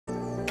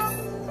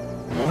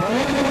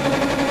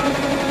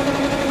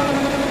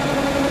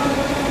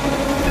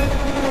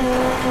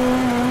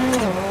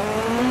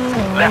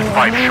Left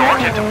 5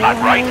 short into flat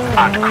right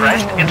and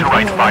crest into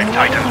right 5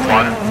 tightens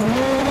 1.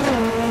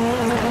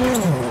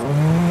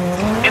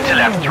 Into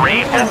left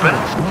 3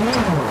 opens.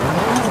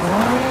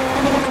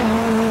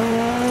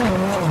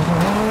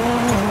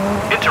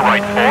 Into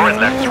right 4 and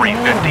left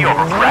 350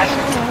 over crest.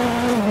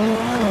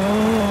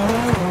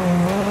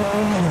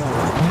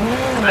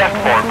 Left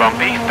 4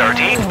 bumpy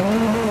 30.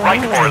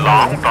 Right 4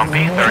 long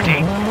bumpy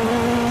 30.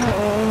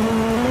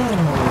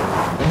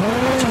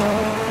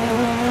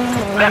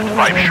 Left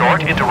 5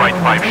 short into right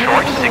 5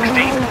 short,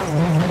 60.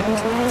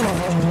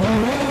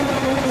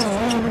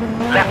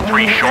 Left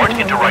 3 short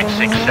into right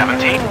 6,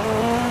 70.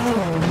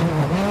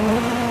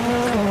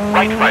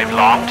 Right 5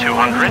 long,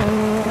 200.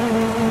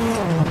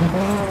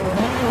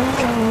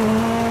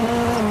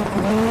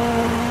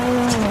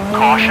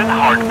 Caution,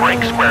 hard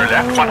brake, square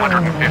left,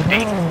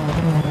 150.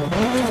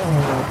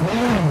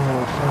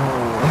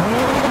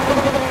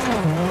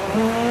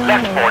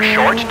 Left 4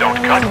 short,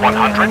 don't cut,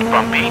 100,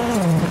 bumpy.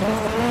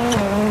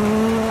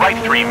 Right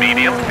 3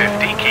 medium,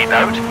 50, keep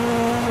out.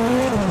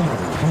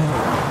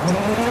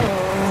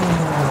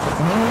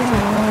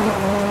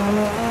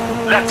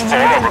 Left 4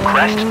 over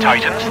crest,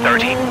 tightens,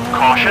 30.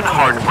 Caution,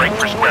 hard brake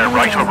for square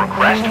right over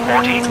crest,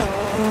 40.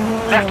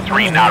 Left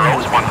 3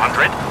 narrows,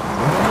 100.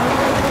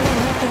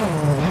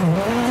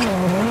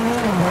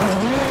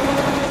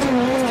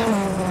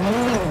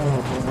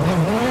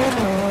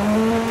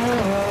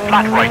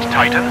 Flat right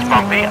tightens,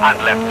 bumpy, and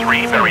left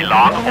 3 very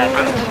long,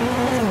 opens.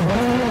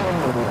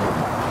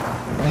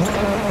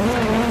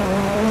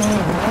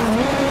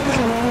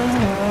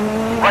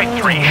 Right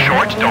 3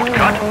 short, don't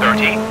cut,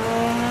 30.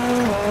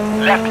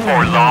 Left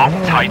 4 long,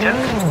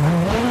 tightens.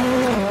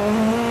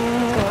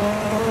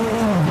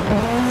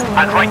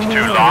 And right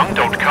 2 long,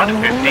 don't cut,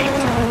 50.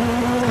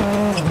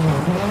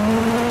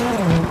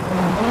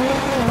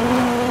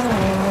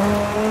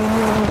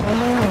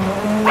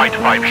 Right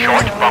 5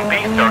 short,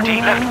 bumpy,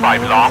 30. Left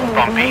 5 long,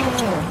 bumpy.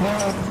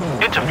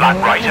 Into flat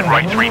right and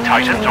right 3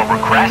 tightens over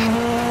crest.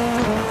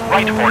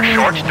 Right 4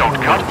 short, don't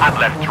cut, and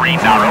left 3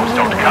 narrows,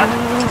 don't cut.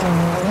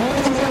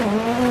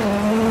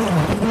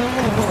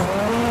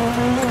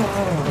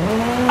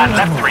 And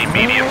left 3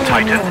 medium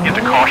tightens into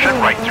caution,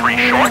 right 3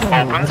 short,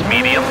 opens,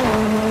 medium.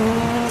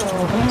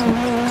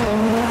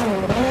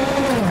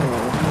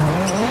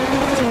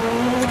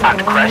 And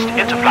crest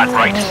into flat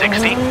right,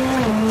 60.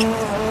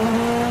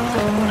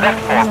 Left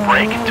 4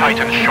 brake,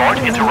 tightens short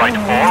into right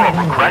 4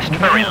 over crest,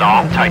 very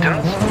long,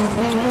 tightens.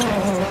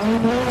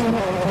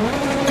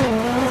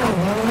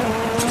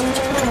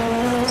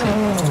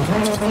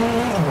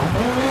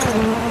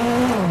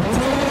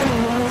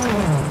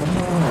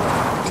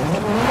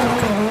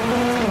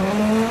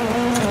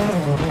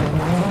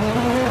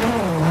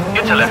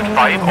 Into left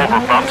 5 over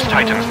bumps,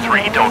 tightens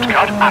 3, don't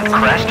cut, and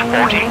crest,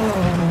 40.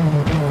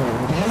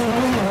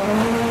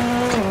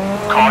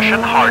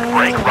 Caution, hard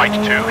brake, right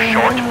 2,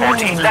 short,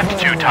 40. Left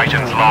 2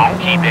 tightens long,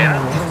 keep in.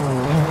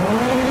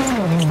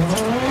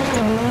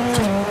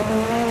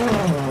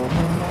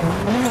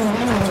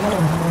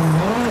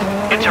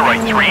 Into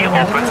right 3,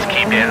 opens,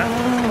 keep in.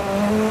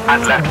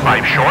 And left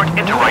 5 short,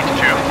 into right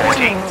 2,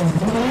 40.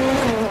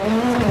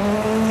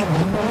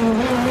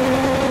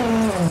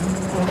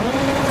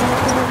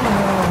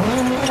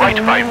 Right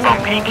 5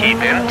 bumpy,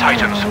 keep in,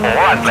 tightens 4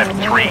 and left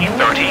 3,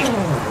 30.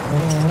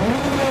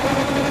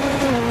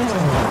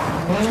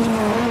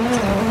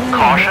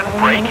 Caution,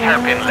 brake,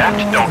 hairpin left,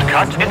 don't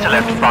cut, into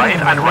left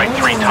 5 and right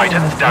 3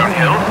 tightens,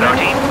 downhill,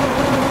 30.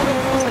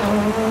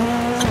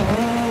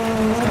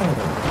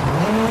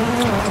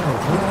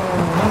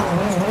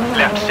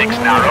 Left 6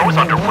 narrows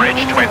under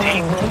bridge,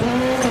 20.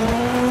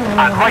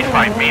 And right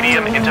 5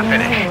 medium into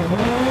finish.